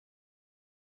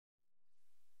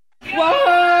Whoa!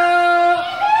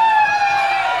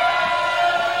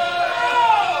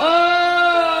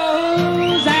 Oh,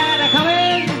 who's that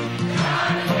a-coming?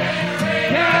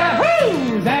 Yeah,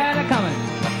 who's that a-coming?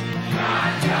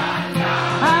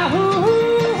 Ah,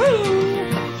 hoo-hoo-hoo.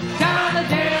 John the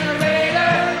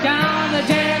generator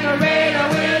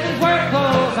with his work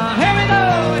clothes on. Here we go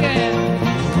again.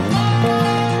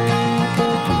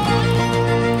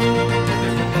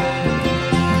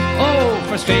 Oh,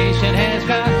 frustration has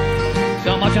got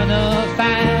so much on the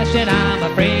fashion, I'm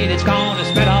afraid it's gonna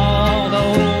spread all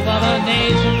over the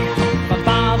nation. From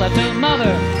father to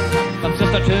mother, from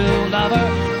sister to lover,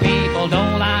 people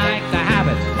don't like the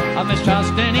habit of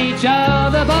mistrusting each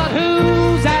other. But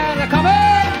who's that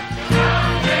a-coming?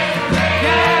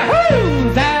 Yeah,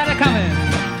 who's that a-coming?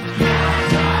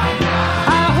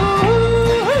 Ah,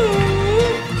 hoo-hoo-hoo.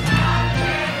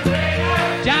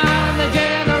 John the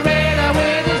generator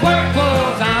with his work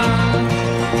clothes on.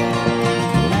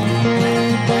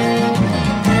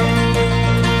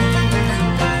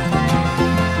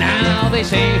 They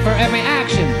say for every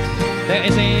action there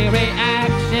is a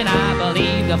reaction. I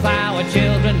believe the flower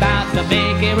children about to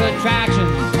make a retraction.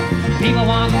 People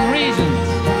want reasons,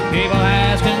 people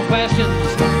asking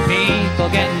questions, people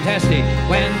getting testy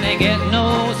when they get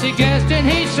no suggestion.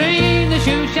 He's seen the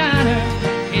shoe shiner,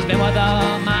 he's been with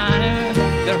the miner,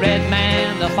 the red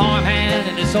man, the farmhand,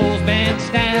 and his soul's been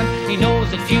stabbed. He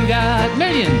knows that few got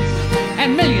millions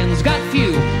and millions got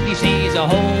few. He sees a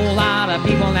whole lot of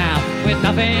people now with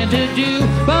nothing to do.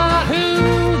 But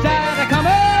who's that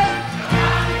a-coming?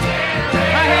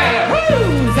 I hear you.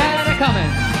 Who's that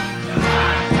a-coming?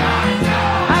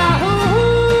 Ah,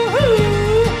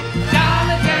 hoo-hoo-hoo. John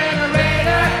the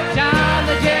generator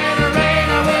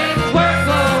with his work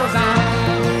clothes on.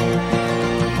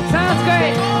 Sounds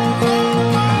great.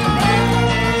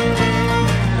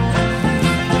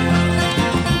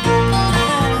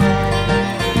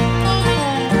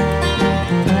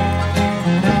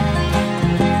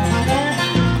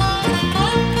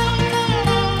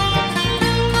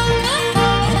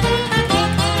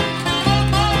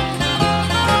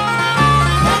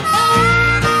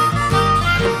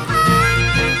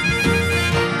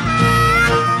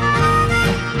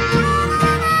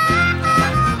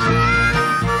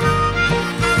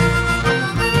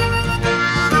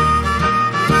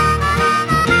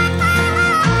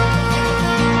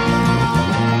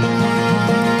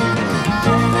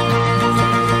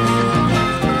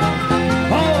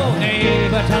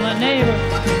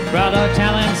 Brother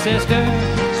telling sister,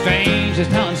 strangers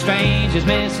telling strangers,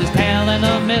 missus telling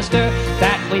the mister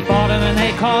that we fought him and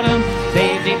they caught him.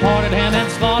 They've deported him and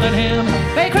slaughtered him.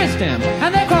 They christened him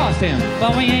and they crossed him,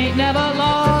 but we ain't never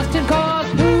lost him.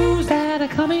 Cause who's that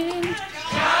a-coming?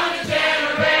 John the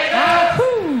generator. Ah,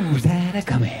 who's that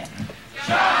a-coming?